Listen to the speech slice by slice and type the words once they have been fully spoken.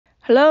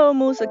Hello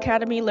Moose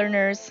Academy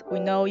learners, we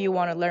know you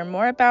want to learn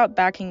more about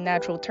backing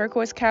natural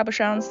turquoise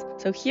cabochons,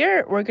 so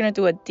here we're going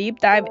to do a deep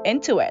dive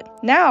into it.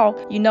 Now,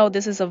 you know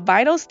this is a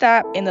vital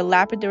step in the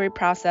lapidary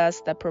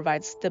process that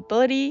provides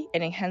stability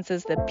and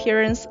enhances the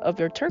appearance of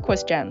your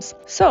turquoise gems.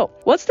 So,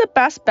 what's the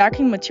best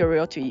backing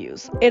material to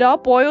use? It all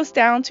boils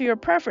down to your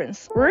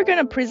preference. We're going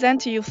to present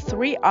to you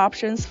 3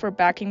 options for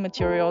backing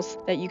materials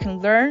that you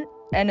can learn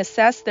and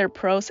assess their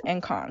pros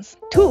and cons.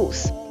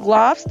 Tools: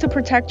 gloves to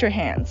protect your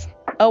hands,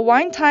 a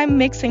wine-time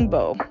mixing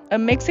bowl, a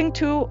mixing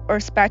tool or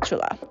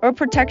spatula, or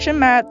protection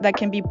mat that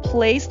can be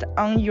placed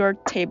on your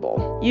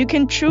table. You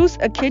can choose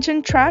a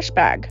kitchen trash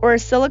bag or a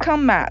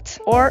silicone mat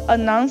or a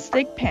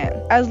non-stick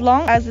pan, as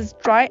long as it's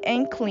dry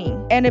and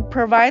clean, and it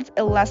provides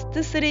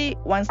elasticity.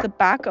 Once the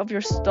back of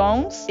your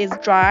stones is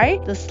dry,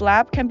 the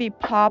slab can be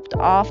popped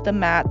off the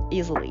mat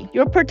easily.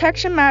 Your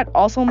protection mat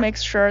also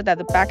makes sure that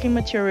the backing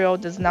material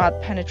does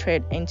not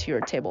penetrate into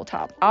your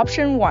tabletop.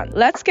 Option 1.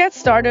 Let's get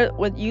started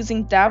with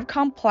using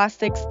Davcon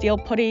plastic steel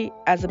putty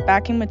as a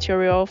backing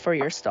material for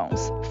your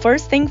stones.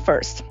 First thing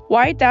first,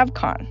 why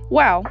Davcon?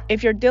 Well,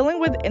 if you're dealing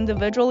with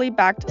individually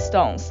backed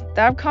stones,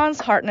 Davcon's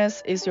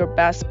hardness is your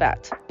best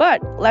bet.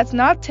 But let's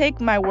not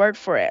take my word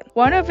for it.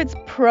 One of its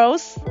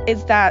pros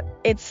is that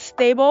it's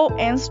stable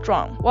and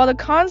strong, while the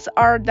cons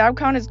are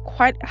Davcon is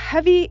quite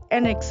heavy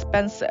and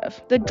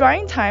expensive. The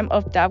drying time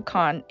of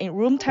Davcon in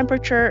room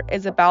temperature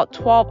is about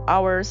 12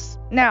 hours.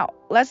 Now,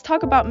 let's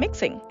talk about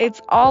mixing.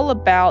 It's all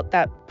about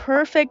that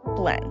perfect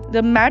blend.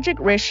 The magic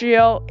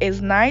ratio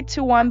is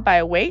 9:1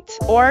 by weight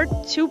or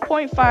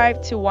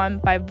 2.5:1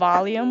 by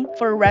volume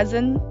for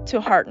resin to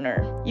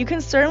hardener. You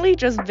can certainly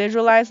just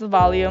visualize the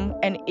volume,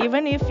 and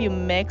even if you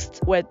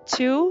mixed with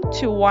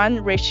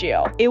 2:1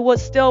 ratio, it would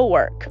still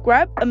work.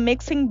 Grab a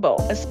mixing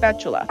bowl, a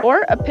spatula,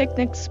 or a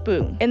picnic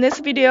spoon. In this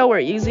video, we're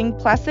using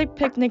plastic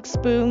picnic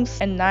spoons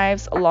and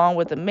knives along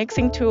with the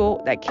mixing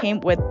tool that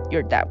came with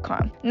your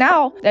Davcon.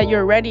 Now that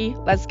you're ready,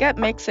 let's get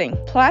mixing.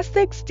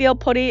 Plastic steel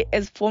putty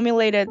is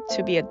formulated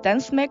to be a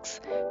dense mix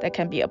that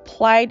can be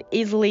applied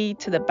easily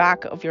to the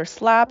back of your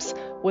slabs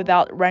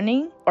without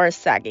running or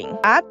sagging.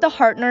 Add the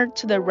hardener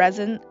to the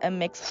resin and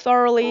mix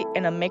thoroughly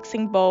in a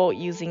mixing bowl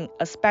using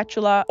a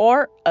spatula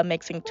or a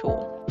mixing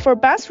tool. For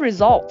best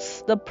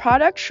results, the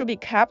product should be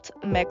kept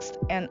mixed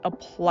and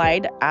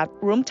applied at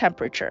room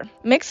temperature.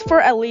 Mix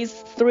for at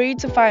least 3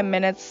 to 5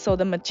 minutes so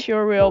the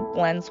material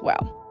blends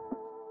well.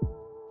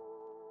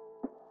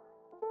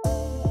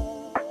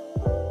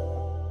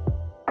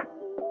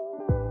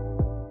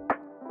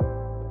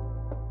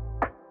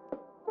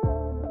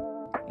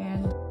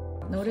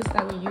 Notice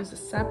that we use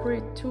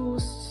separate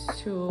tools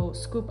to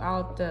scoop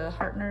out the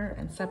hardener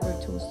and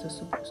separate tools to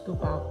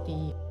scoop out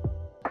the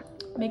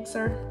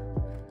mixer.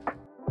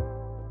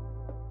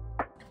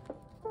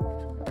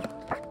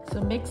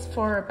 So mix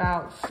for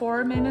about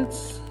 4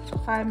 minutes,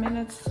 5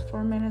 minutes,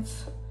 4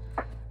 minutes,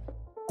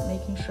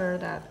 making sure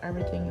that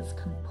everything is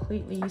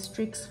completely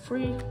streaks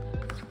free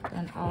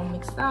and all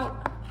mixed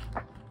out.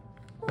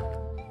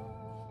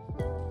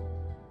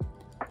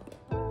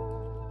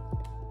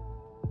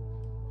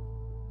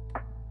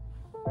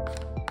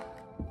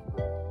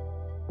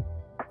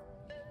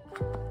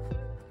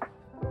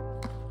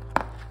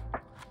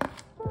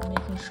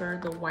 Making sure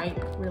the white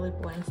really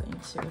blends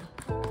into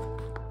the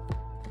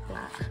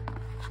black.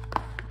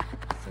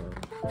 So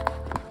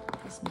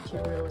this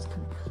material is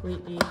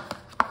completely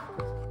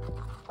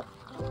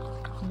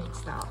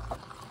mixed out.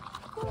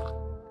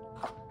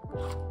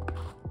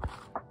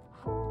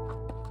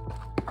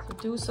 So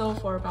do so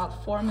for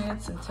about 4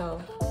 minutes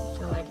until you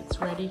feel like it's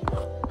ready.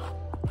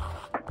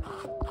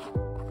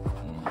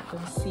 And you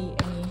don't see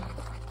any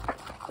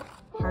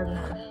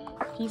hardener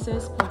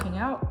pieces poking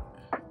out.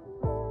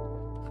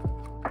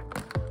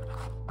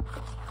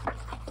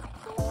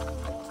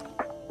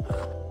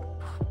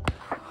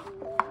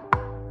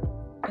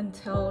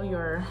 Until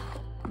your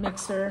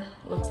mixer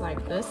looks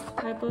like this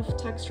type of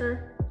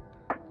texture.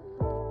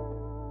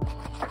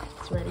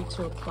 It's ready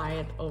to apply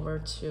it over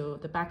to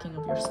the backing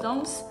of your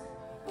stones.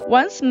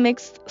 Once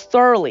mixed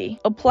thoroughly,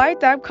 apply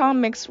Davcon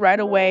mix right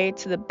away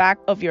to the back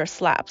of your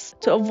slabs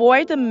to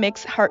avoid the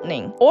mix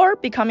hardening or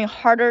becoming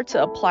harder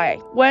to apply.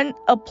 When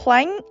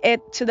applying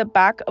it to the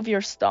back of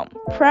your stone,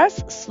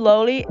 press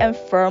slowly and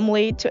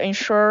firmly to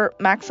ensure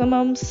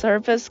maximum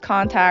surface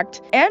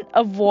contact and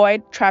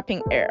avoid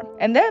trapping air.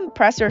 And then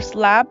press your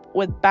slab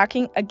with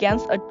backing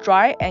against a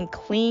dry and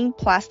clean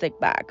plastic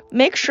bag.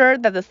 Make sure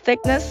that the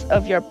thickness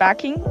of your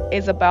backing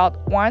is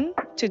about 1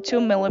 to 2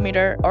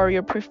 mm or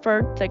your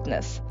preferred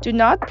thickness. Do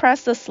not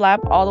press the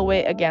slab all the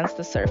way against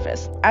the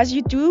surface, as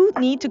you do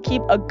need to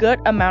keep a good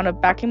amount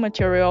of backing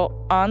material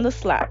on the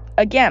slab.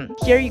 Again,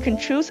 here you can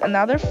choose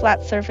another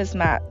flat surface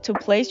mat to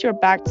place your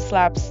backed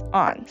slabs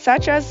on,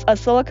 such as a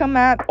silicone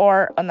mat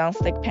or a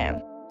non-stick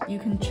pan. You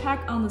can check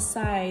on the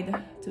side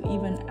to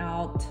even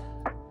out,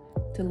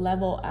 to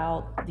level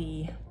out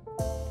the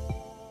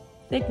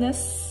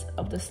thickness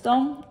of the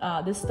stone.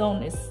 This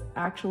stone is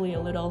actually a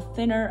little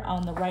thinner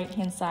on the right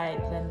hand side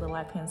than the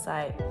left hand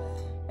side.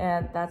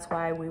 and that's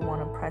why we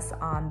want to press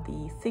on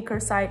the thicker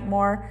side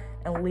more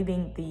and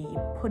leaving the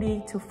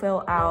putty to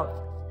fill out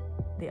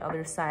the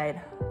other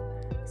side,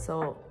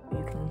 so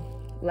you can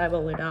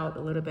level it out a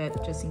little bit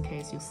just in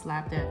case you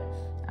slapped it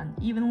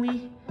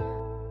unevenly.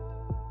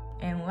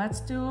 And let's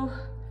do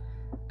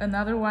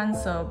another one.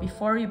 So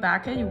before you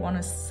back it, you want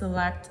to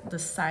select the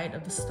side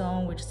of the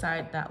stone, which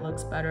side that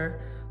looks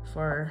better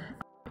for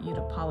you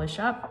to polish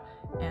up.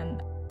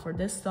 And for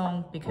this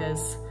stone,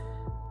 because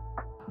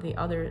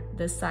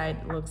this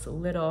side looks a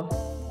little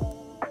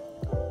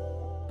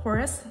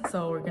porous,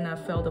 so we're gonna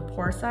fill the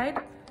pore side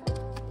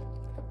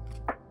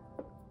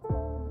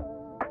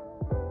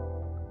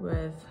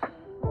with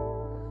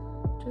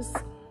just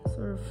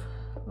sort of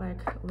like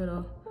a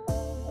little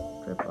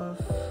drip of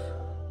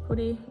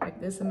putty, like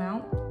this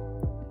amount.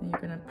 And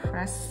you're gonna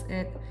press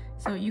it.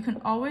 So you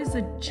can always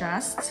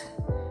adjust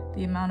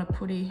the amount of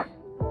putty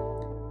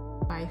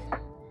by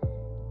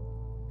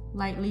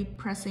lightly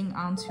pressing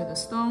onto the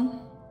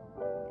stone.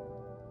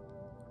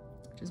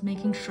 Just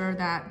making sure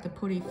that the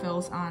putty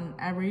fills on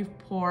every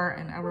pore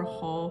and every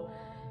hole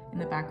in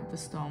the back of the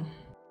stone.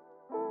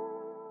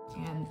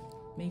 And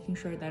making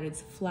sure that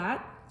it's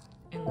flat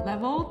and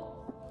leveled,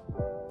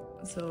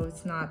 so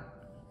it's not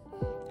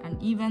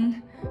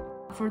uneven.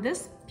 For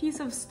this piece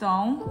of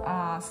stone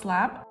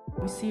slab,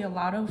 we see a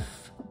lot of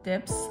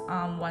dips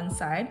on one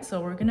side,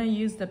 so we're gonna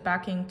use the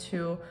backing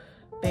to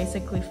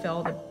basically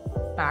fill the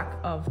back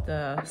of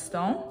the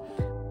stone.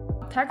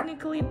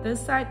 Technically, this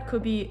side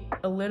could be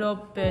a little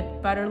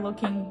bit better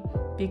looking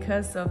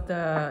because of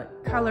the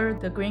color,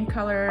 the green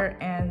color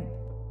and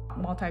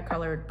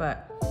multicolored,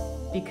 but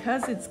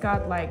because it's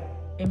got like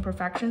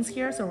imperfections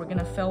here, so we're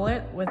gonna fill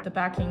it with the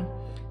backing.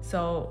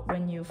 So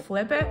when you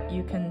flip it,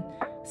 you can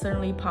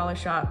certainly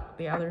polish up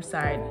the other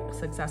side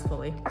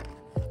successfully.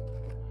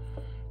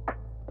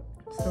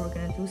 So we're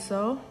gonna do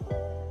so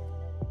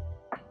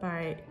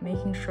by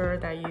making sure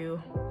that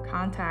you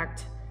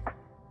contact.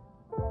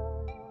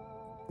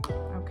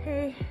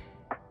 Okay.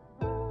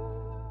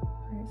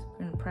 Alright, so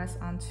we're gonna press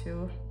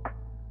onto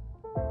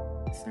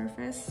the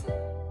surface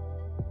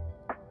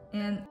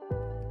and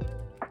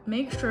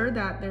make sure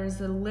that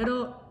there's a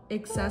little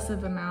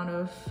excessive amount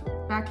of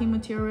backing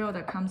material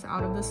that comes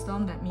out of the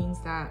stone. That means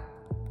that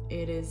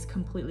it is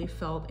completely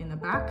filled in the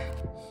back.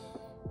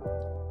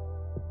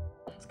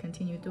 Let's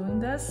continue doing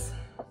this.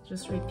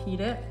 Just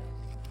repeat it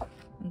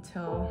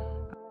until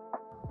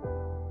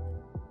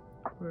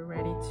we're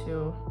ready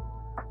to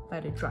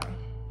let it dry.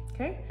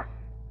 Okay?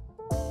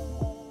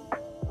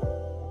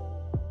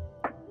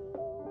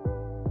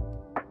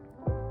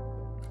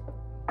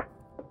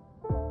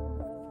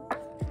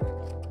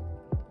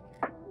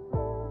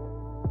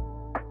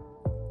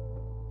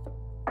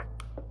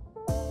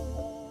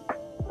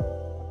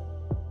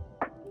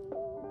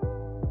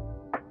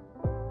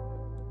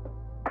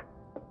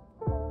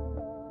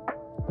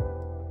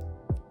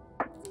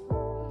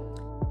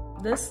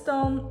 This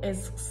stone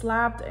is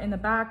slabbed in the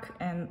back,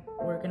 and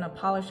we're gonna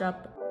polish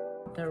up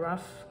the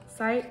rough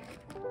side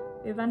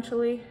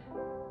eventually.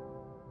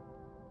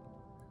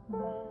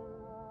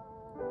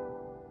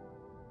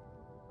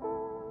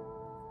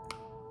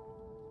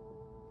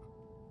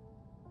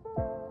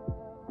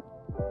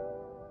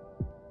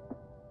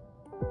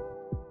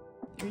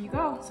 There you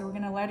go. So we're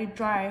gonna let it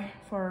dry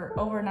for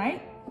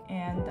overnight,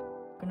 and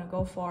we're gonna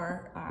go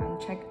for and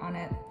check on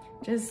it.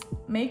 Just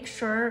make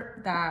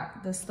sure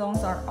that the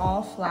stones are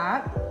all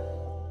flat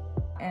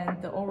and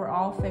the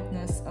overall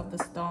thickness of the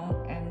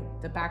stone and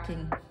the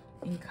backing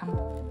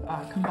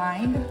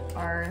combined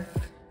are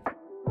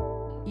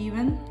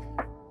even.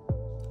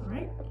 All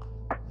right.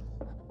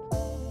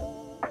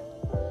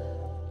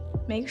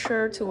 Make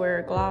sure to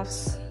wear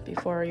gloves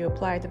before you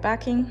apply the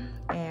backing,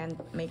 and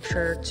make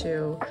sure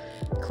to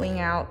clean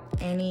out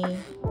any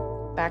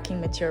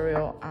backing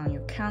material on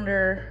your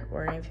counter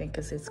or anything,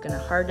 because it's gonna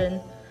harden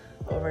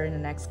over in the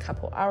next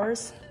couple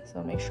hours.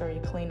 So make sure you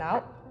clean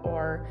out,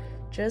 or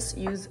just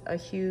use a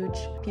huge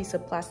piece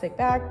of plastic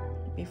bag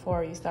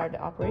before you start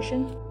the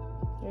operation.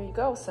 There you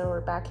go. So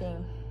we're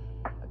backing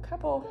a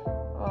couple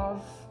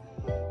of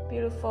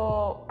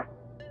beautiful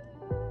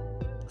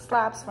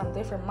slabs from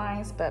different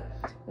mines, but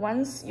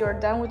once you're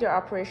done with your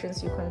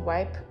operations, you can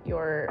wipe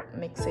your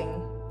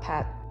mixing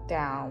pad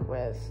down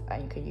with,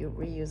 and you can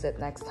reuse it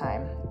next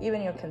time,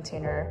 even your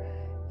container,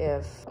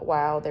 if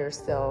while there's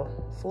still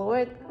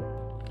fluid.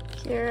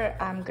 Here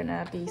I'm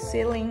gonna be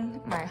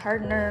sealing my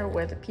hardener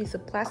with a piece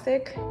of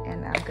plastic,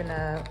 and I'm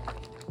gonna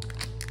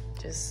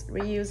just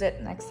reuse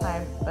it next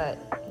time,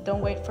 but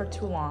don't wait for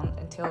too long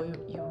until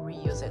you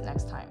reuse it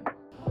next time.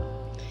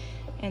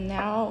 And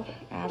now,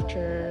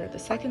 after the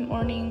second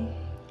morning,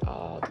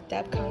 all the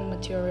depth count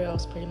material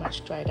is pretty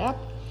much dried up.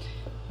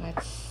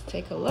 Let's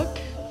take a look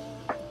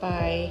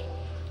by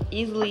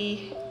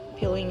easily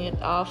peeling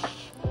it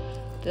off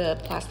the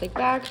plastic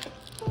bag.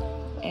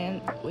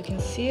 And we can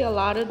see a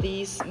lot of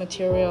these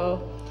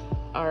material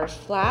are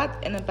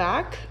flat in the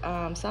back.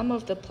 Some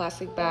of the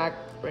plastic bag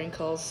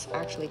wrinkles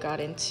actually got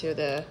into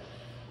the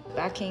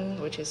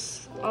backing, which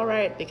is all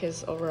right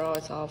because overall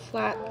it's all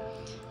flat.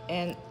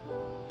 And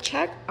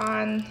check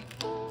on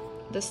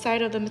the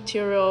side of the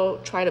material,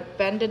 try to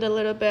bend it a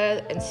little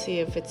bit and see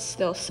if it's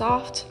still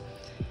soft.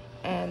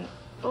 And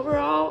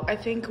overall, I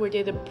think we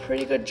did a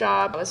pretty good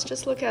job. Let's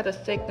just look at the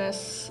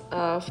thickness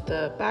of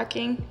the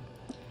backing.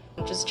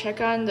 Just check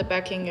on the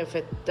backing if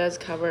it does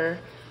cover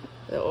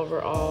the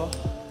overall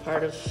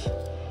part of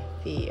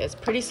it's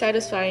pretty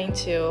satisfying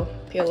to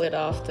peel it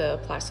off the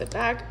plastic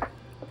bag.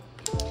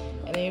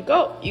 And there you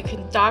go. You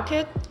can dock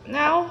it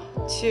now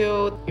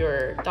to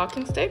your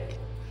docking stick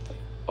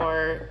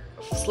or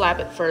slap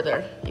it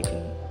further. You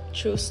can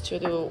choose to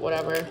do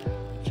whatever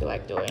you feel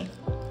like doing.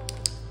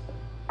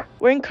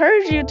 We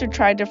encourage you to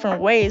try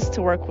different ways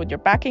to work with your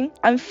backing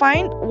and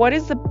find what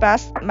is the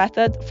best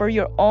method for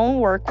your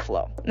own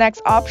workflow.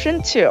 Next,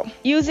 option 2,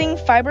 using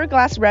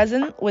fiberglass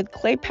resin with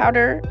clay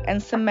powder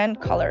and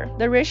cement color.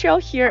 The ratio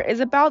here is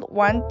about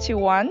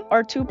 1:1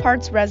 or 2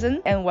 parts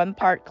resin and 1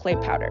 part clay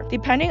powder,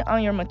 depending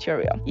on your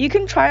material. You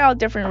can try out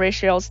different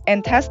ratios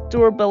and test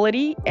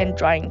durability and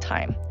drying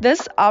time.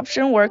 This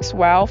option works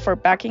well for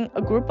backing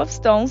a group of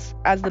stones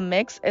as the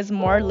mix is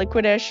more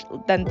liquidish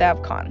than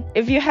DevCon.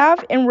 If you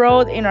have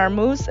enrolled in our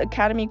Moose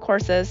Academy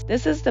courses,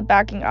 this is the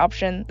backing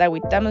option that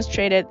we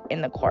demonstrated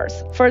in the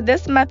course. For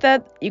this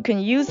method, you can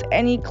use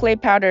any clay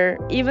powder,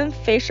 even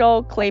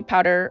facial clay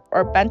powder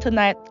or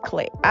bentonite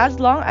clay,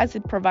 as long as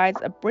it provides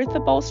a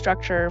breathable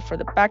structure for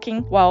the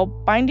backing while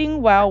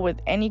binding well with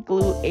any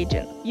glue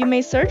agent. You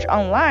may search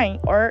online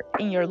or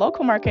in your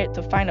local market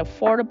to find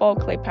affordable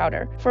clay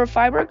powder. For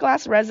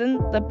fiberglass resin,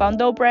 the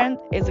Bundle brand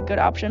is a good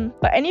option,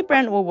 but any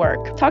brand will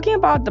work. Talking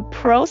about the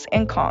pros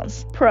and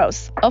cons.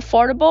 Pros: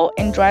 affordable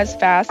and dries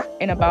fast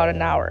in about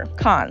an hour.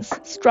 Cons: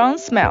 strong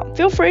smell.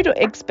 Feel free to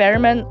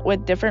experiment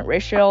with different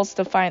ratios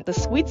to find the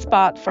sweet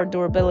spot for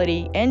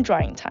durability and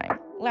drying time.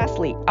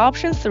 Lastly,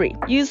 option 3,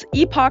 use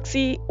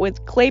epoxy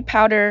with clay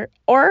powder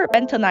or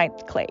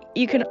bentonite clay.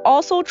 You can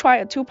also try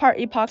a 2-part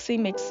epoxy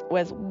mix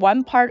with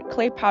 1 part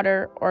clay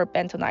powder or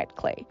bentonite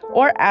clay,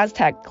 or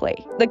Aztec clay.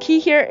 The key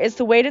here is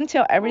to wait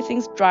until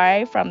everything's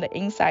dry from the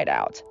inside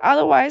out.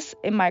 Otherwise,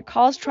 it might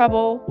cause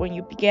trouble when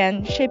you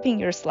begin shaping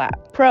your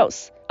slab.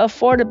 Pros: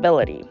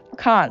 affordability.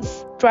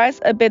 Cons: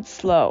 dries a bit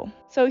slow.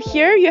 So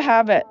here you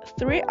have it,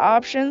 3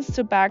 options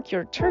to back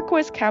your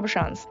turquoise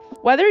cabochons.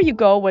 Whether you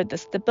go with the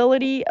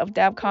stability of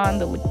DevCon,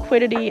 the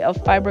liquidity of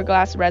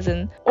fiberglass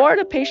resin, or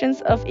the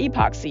patience of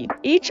epoxy,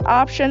 each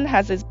option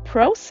has its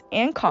pros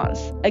and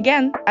cons.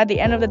 Again, at the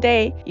end of the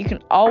day, you can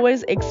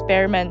always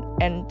experiment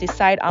and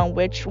decide on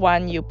which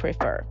one you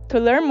prefer. To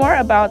learn more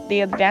about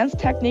the advanced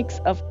techniques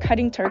of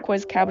cutting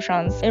turquoise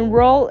cabochons,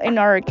 enroll in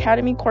our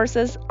Academy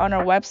courses on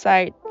our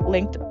website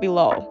linked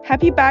below.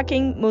 Happy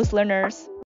backing, Moose learners!